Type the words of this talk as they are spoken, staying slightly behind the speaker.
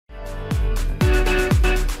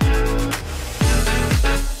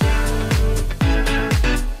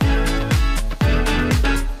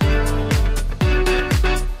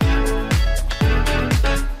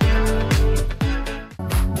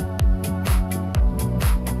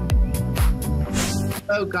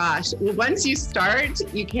Oh gosh, well, once you start,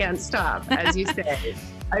 you can't stop, as you say.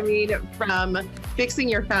 I mean, from fixing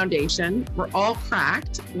your foundation, we're all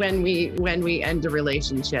cracked when we end a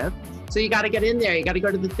relationship. So you got to get in there. You got to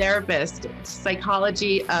go to the therapist.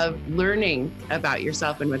 Psychology of learning about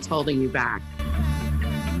yourself and what's holding you back.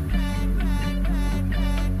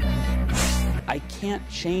 I can't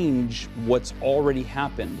change what's already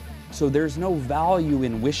happened. So there's no value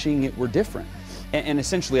in wishing it were different. And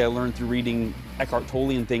essentially I learned through reading Eckhart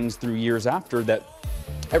Tolle and things through years after that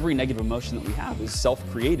every negative emotion that we have is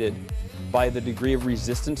self-created by the degree of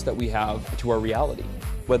resistance that we have to our reality.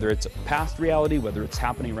 Whether it's a past reality, whether it's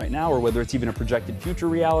happening right now, or whether it's even a projected future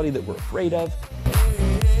reality that we're afraid of.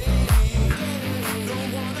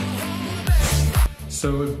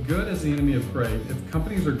 So if good is the enemy of great, if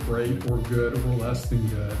companies are great or good or less than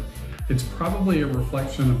good, it's probably a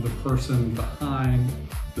reflection of the person behind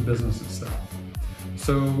the business itself.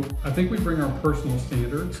 So I think we bring our personal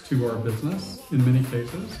standards to our business in many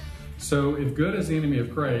cases. So if good is the enemy of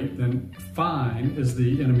great, then fine is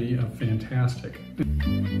the enemy of fantastic.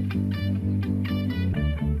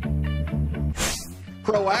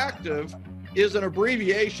 Proactive is an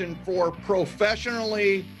abbreviation for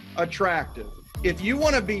professionally attractive. If you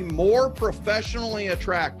want to be more professionally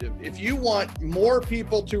attractive, if you want more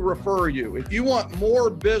people to refer you, if you want more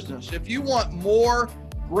business, if you want more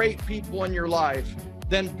great people in your life,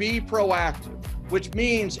 then be proactive, which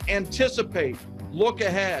means anticipate, look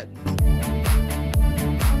ahead.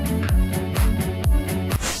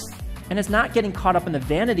 And it's not getting caught up in the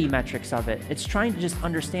vanity metrics of it. It's trying to just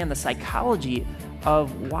understand the psychology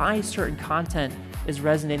of why certain content is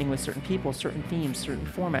resonating with certain people, certain themes, certain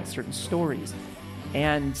formats, certain stories.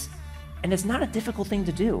 And it's not a difficult thing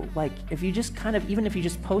to do. Like if you just even if you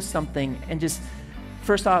just post something and just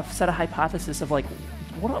first off set a hypothesis of like,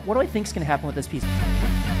 what do I think is gonna happen with this piece?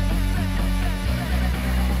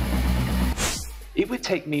 It would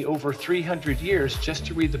take me over 300 years just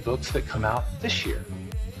to read the books that come out this year.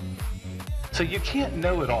 So you can't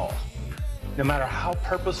know it all, no matter how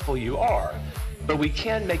purposeful you are, but we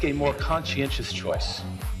can make a more conscientious choice.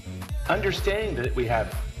 Understanding that we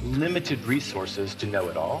have limited resources to know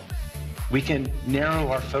it all, we can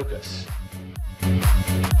narrow our focus.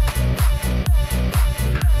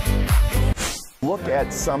 Look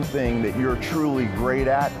at something that you're truly great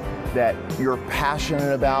at, that you're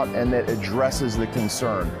passionate about, and that addresses the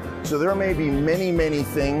concern. So there may be many, many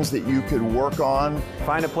things that you could work on.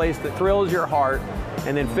 Find a place that thrills your heart,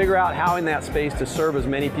 and then figure out how in that space to serve as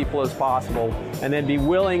many people as possible, and then be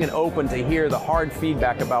willing and open to hear the hard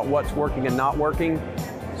feedback about what's working and not working.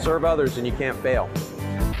 Serve others and you can't fail.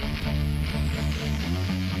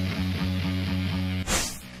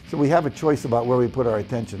 So we have a choice about where we put our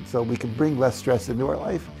attention. So we can bring less stress into our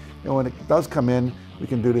life, and when it does come in, we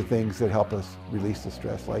can do the things that help us release the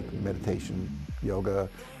stress, like meditation, yoga.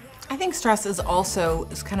 I think stress is also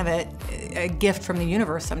kind of a gift from the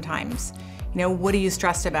universe sometimes. You know, what are you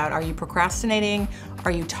stressed about? Are you procrastinating?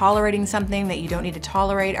 Are you tolerating something that you don't need to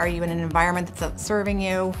tolerate? Are you in an environment that's not serving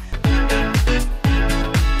you?